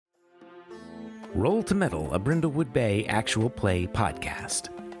Roll to Metal, a Brindlewood Bay actual play podcast.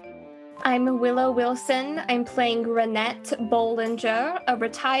 I'm Willow Wilson. I'm playing Renette Bollinger, a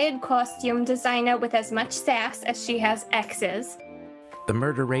retired costume designer with as much sass as she has exes. The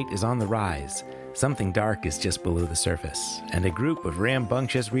murder rate is on the rise. Something dark is just below the surface, and a group of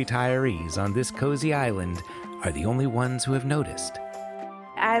rambunctious retirees on this cozy island are the only ones who have noticed.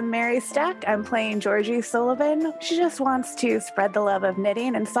 I'm Mary Stack. I'm playing Georgie Sullivan. She just wants to spread the love of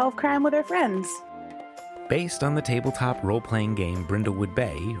knitting and solve crime with her friends. Based on the tabletop role-playing game Brindlewood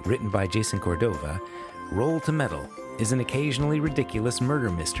Bay, written by Jason Cordova, Roll to Metal is an occasionally ridiculous murder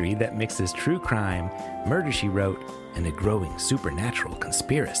mystery that mixes true crime, Murder, She Wrote, and a growing supernatural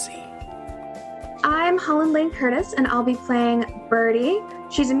conspiracy. I'm Holland Lane Curtis, and I'll be playing Birdie.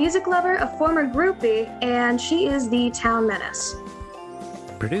 She's a music lover, a former groupie, and she is the town menace.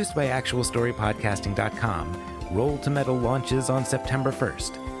 Produced by ActualStoryPodcasting.com, Roll to Metal launches on September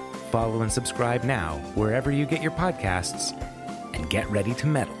 1st. Follow and subscribe now wherever you get your podcasts, and get ready to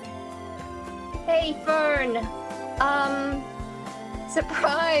meddle. Hey, Fern.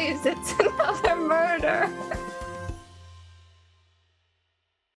 Surprise, it's another murder.